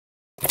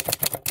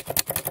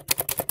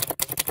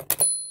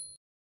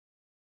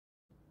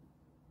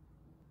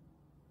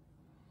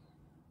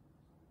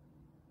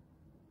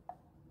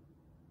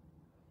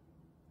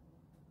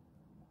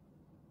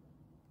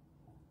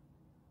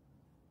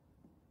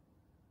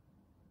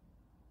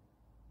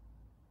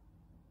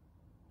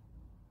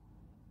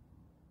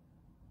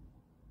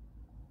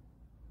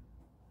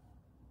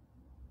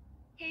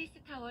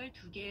페이스 타월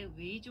 2개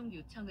외이종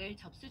요청을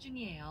접수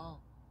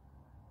중이에요.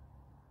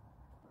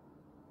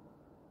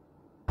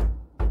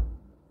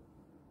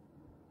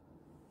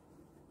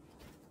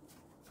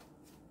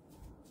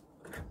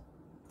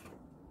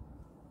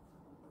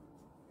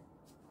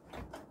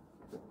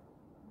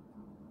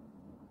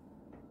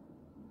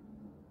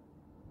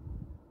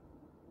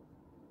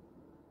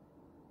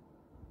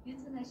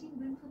 유통하신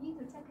물품이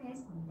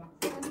도착하였습니다.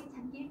 사람이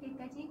잠길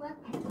때까지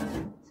꽉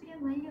닫고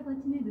수령 완료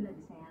버튼을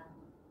눌러주세요.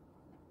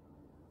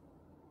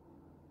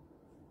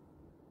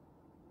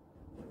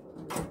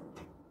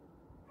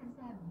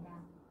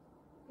 감사합니다.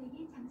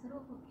 대기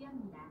장소로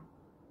복귀합니다.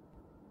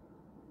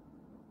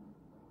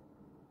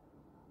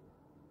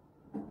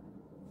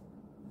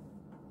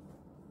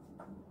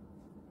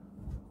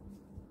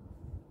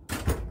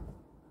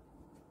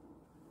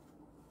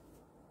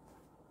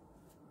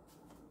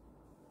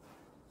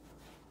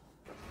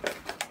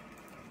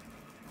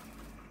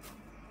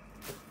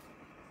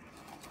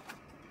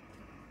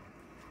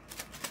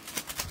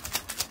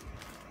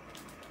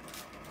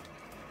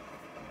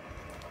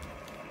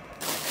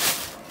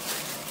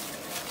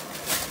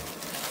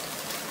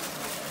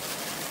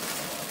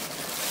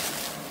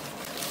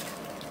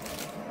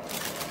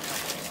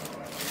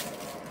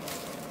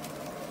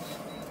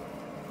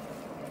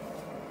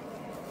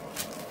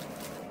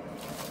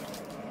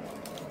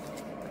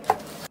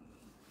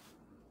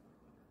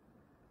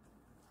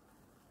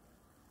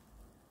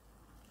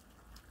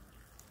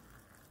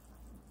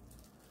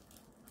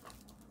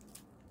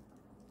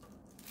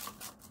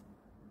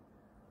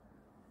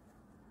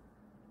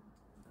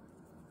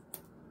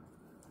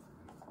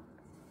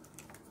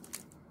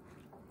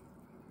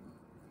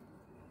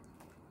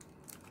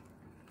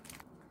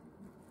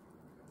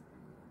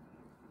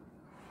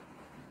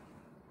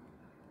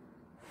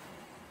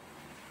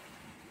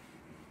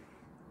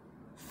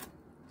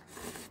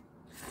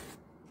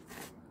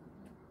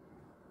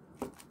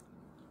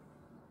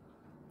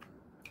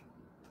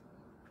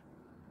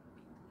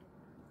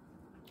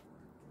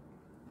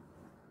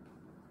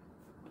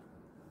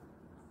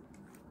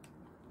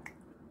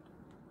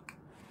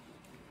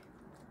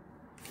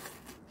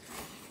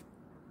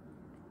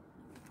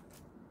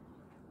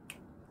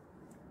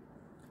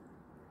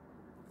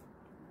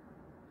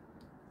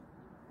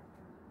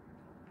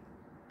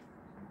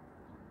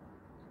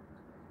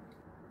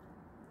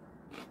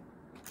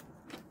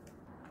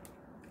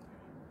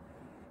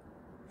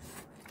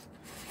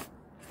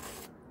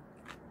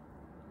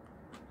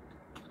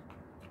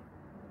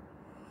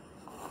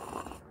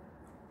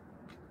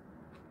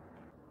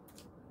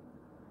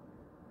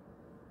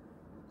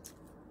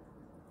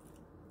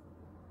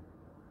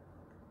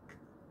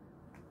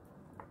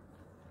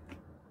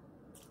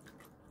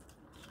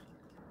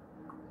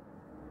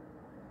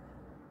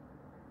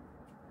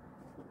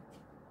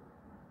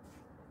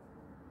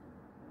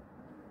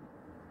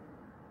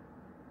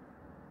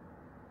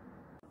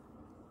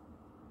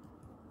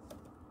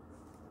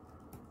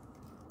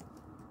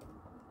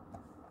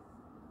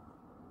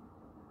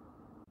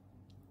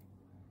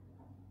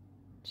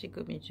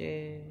 지금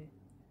이제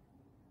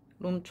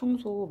룸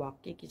청소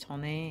맡기기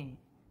전에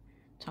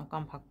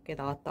잠깐 밖에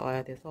나갔다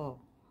와야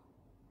돼서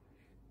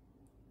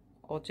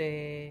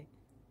어제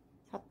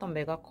샀던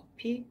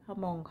메가커피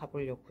한번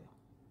가보려고요.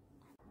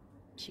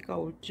 비가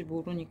올지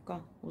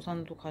모르니까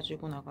우산도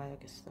가지고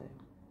나가야겠어요.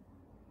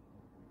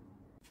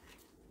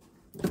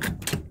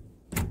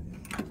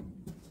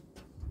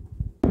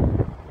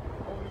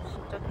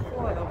 진짜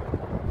추워요.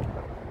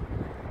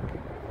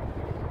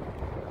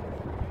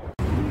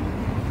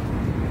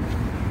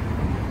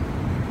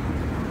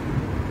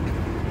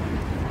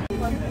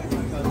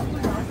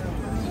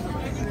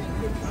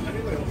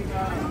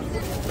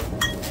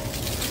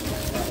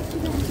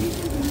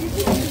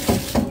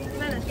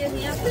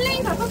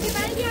 플레인 가성비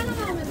딸기 하나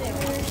나오면 돼요.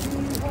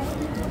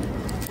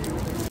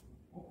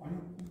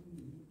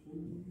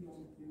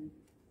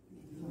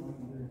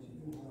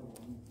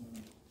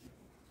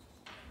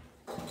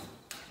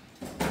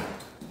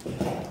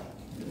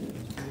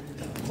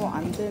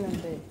 안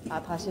되는데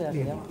다시 해야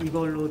돼요? 네,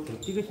 이걸로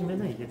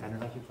찍으시면 이제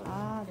가능하실 거예요.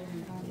 아, 네,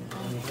 감사합니다.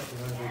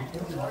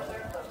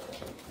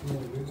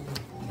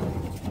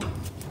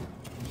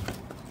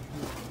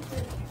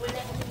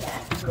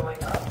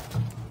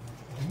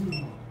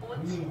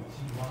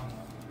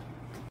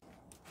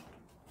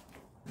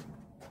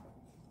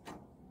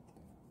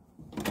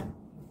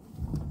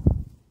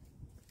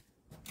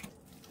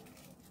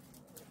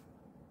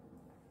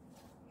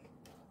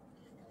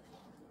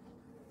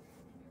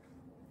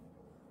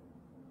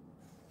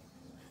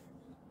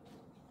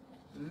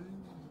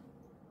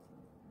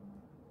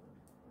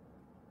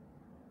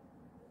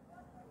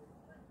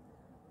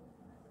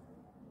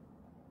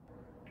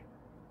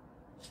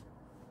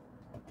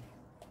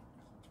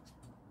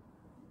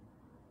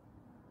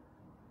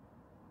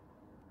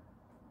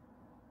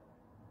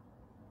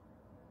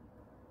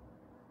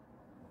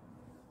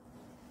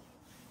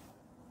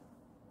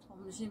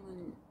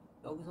 점심은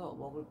여기서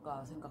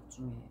먹을까 생각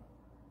중이에요.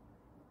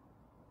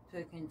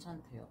 되게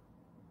괜찮대요.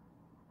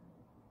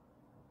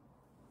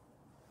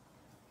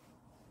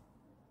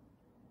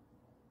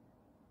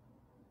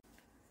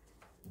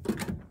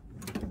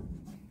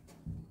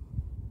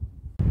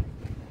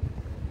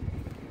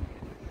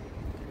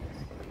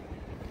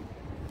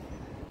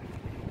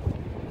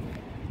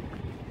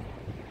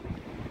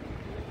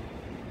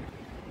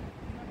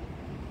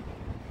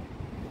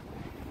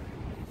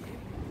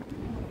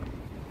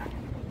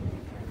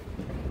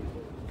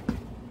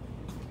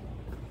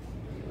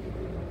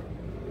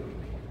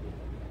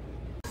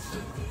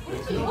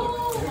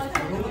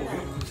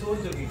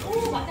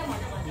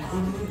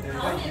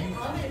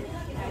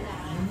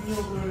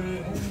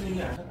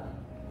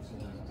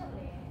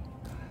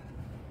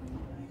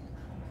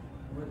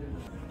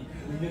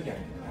 능력이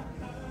아니야.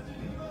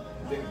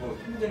 근데 뭐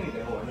팀장이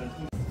내가 원하는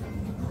팀.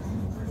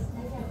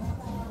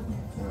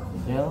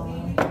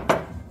 안녕하세요.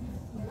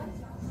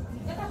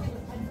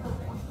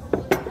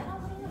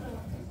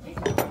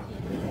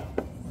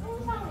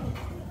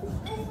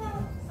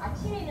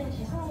 아침에는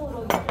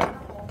지성으로 일을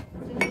하고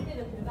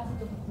그때는 들어가서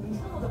좀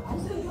공성으로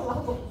반성도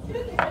하고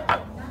이렇게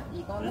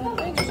이거는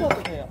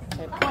빼주셔도 돼요.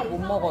 제가 파 못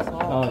먹어서.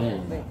 아,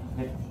 네. 네.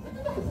 네.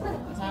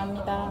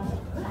 감사합니다.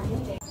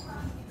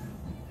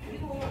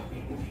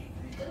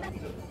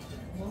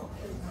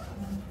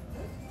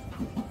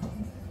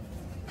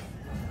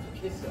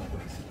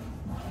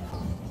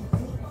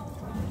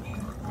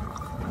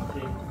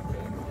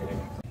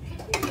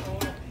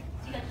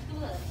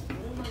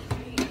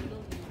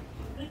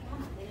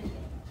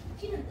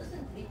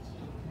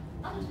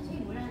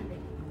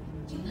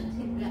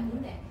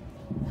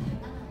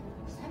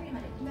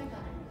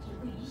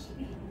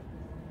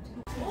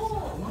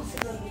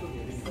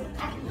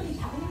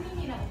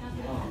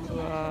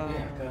 우와.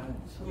 약간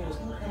서로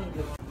생각하는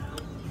게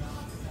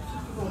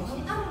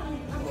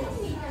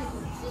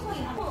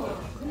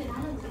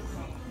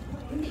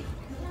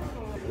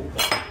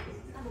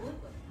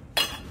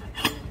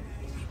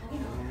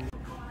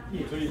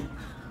저희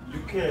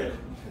육회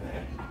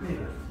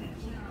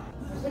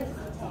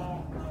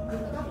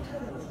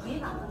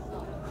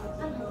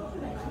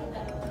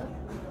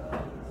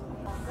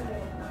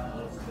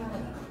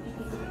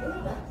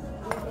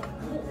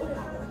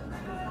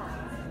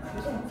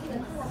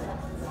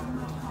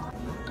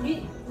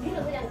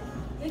우리는 그냥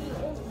여기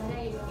온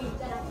나라에 여기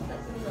있잖아.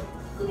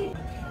 그게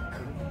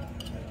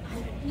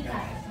그러니까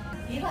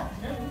얘가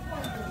다른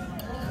인포한테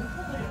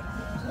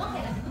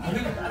정확해가지고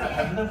아니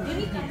따라간다고.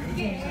 그러니까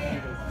그게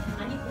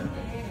아니 근데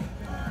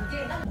그게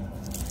나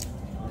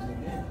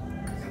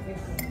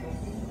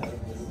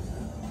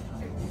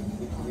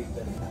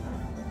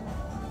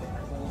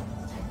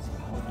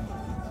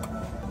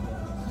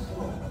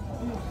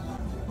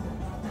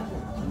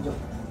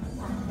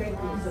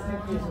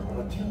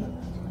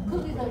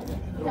거기서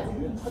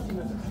그냥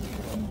터지면서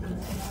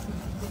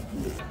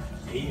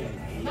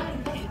AI 나는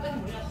그까지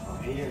몰랐어.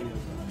 AI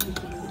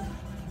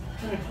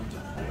편을 던져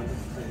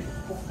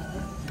폭탄을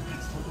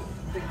같이 던져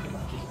이렇게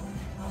막히죠.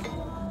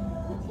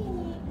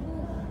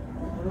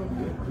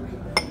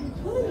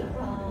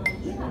 그러니까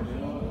이해가 안 돼.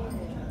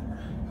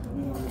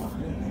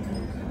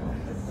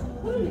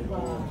 그러니까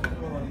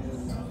다른데.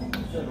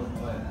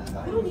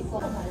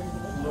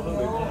 너는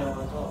외국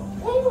나와서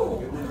어머.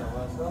 외국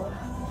나와서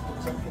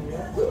도착하면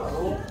바로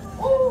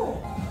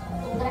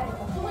동그랗게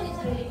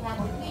주머니처럼 이렇게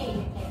하고 위에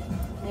이렇게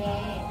네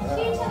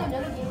실처럼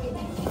이렇게 이렇게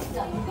땡기 있어.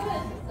 이거는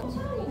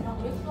천원인가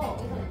그랬어.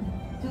 그래서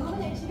그거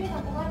그냥 집에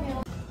갖고 가면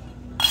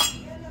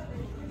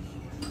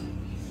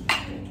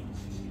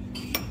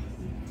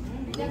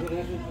운동을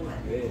해주고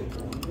왜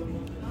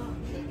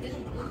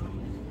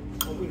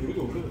여기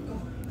올려볼까?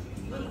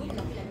 이거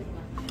나쁘지 않구만.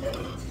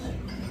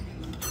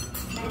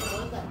 난 먹을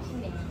거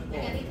아침에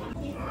내가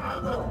이렇게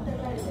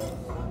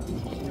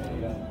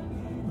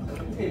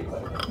칵테일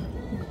거야.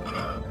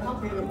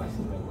 칵테일을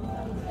마신다고.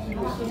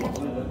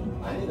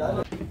 아니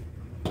나는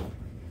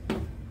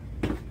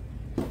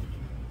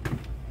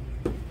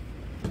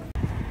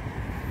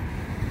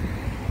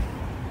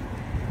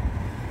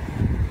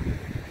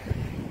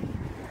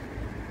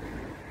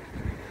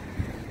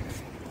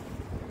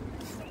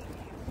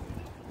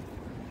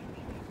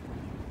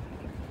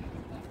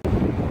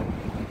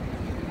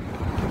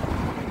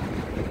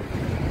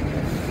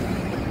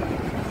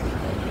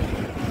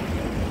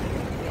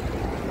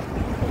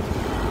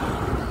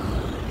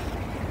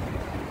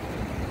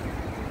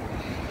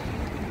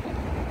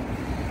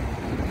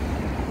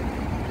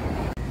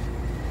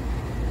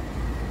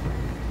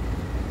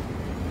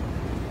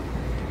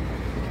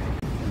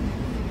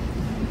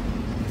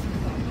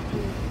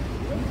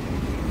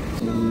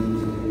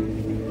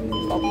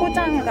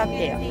포장을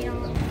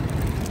갈게요.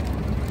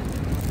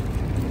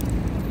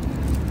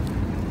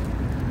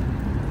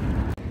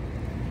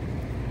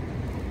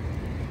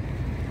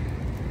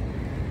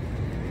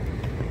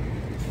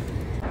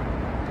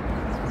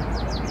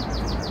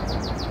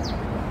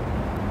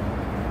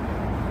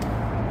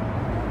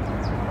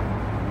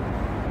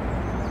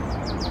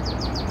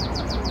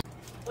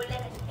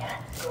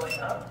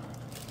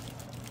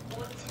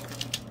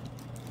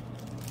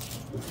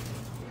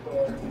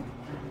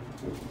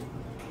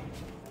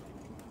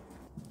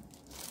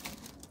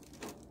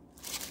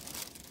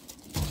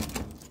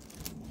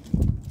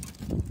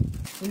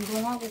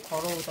 운동하고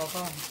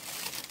걸어오다가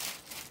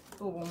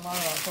또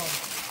목말라서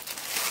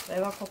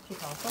메가커피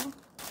가서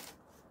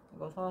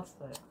이거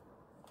사왔어요.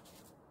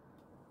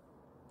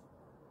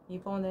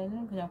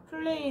 이번에는 그냥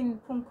플레인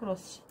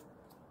폼크러쉬.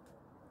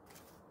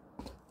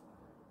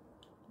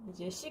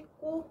 이제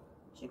씻고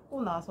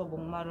나서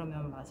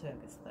목마르면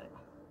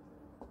마셔야겠어요.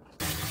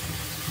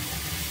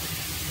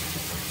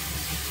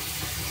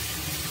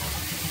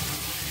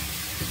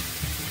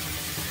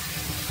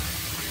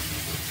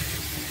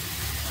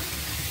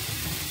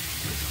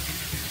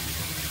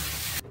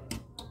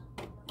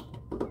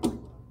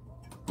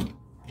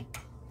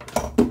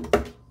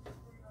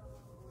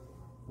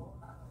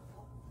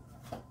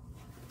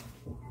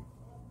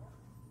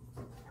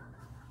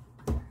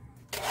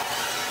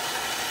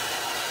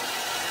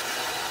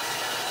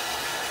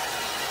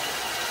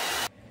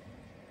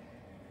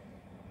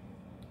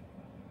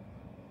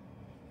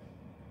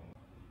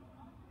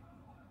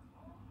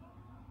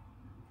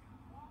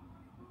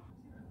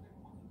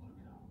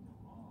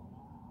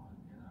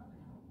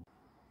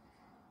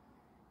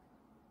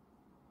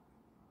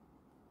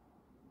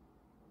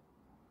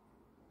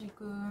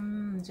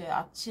 지금 이제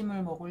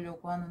아침을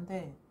먹으려고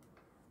하는데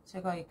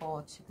제가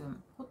이거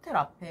지금 호텔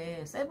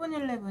앞에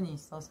세븐일레븐이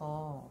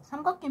있어서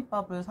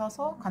삼각김밥을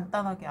사서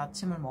간단하게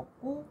아침을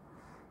먹고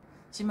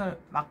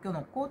짐을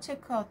맡겨놓고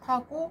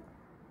체크아웃하고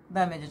그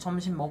다음에 이제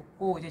점심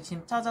먹고 이제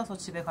짐 찾아서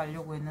집에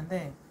가려고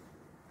했는데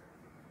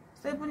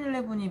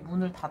세븐일레븐이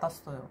문을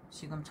닫았어요.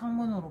 지금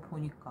창문으로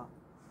보니까.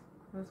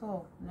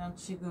 그래서 그냥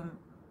지금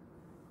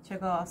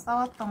제가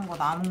싸왔던 거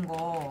남은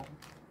거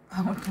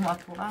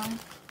방울토마토랑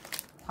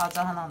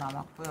과자 하나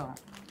남았고요.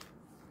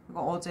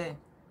 이거 어제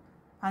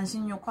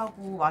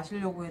반신욕하고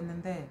마시려고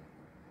했는데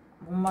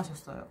못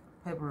마셨어요.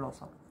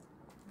 배불러서.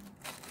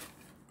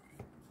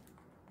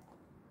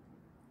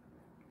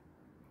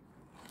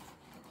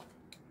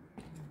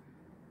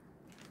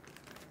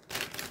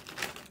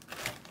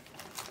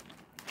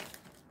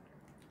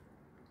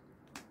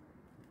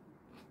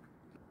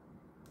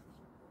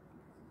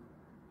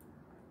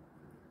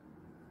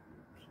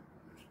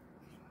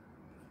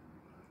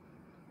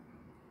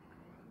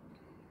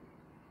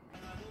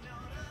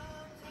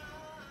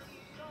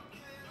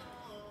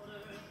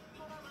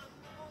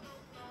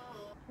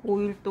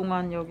 5일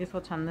동안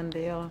여기서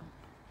잤는데요.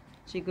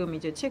 지금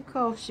이제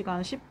체크아웃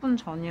시간 10분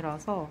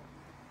전이라서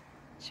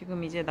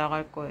지금 이제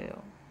나갈 거예요.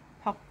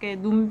 밖에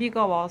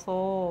눈비가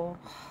와서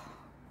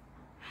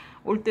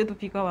올 때도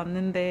비가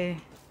왔는데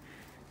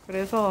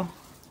그래서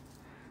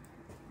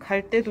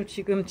갈 때도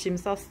지금 짐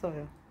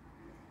쌌어요.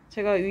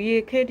 제가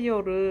위에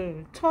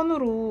캐리어를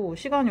천으로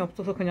시간이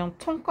없어서 그냥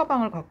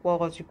천가방을 갖고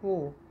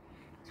와가지고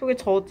속에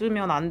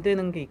젖으면 안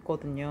되는 게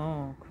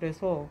있거든요.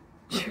 그래서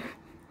지금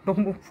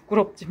너무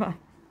부끄럽지만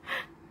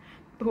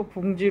또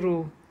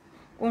봉지로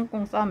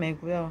꽁꽁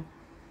싸매고요.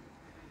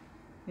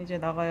 이제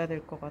나가야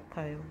될 것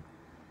같아요.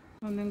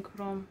 저는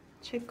그럼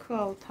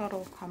체크아웃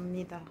하러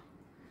갑니다.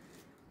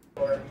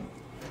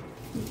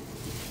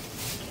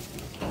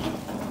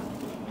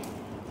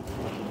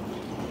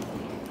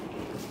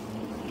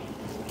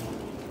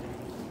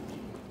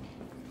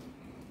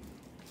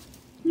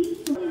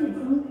 호텔에서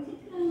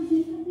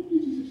체크아웃을 선택해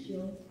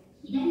주십시오.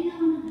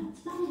 이날까지라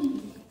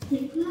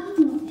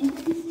체크아웃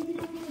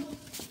체크아웃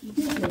你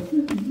在游客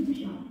服务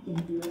上选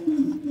择购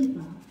买退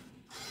房。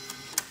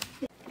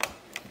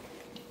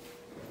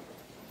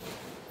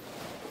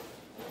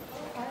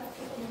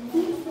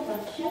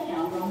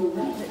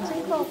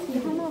 체크아웃이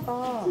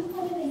하나가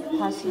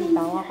다시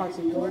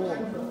나와가지고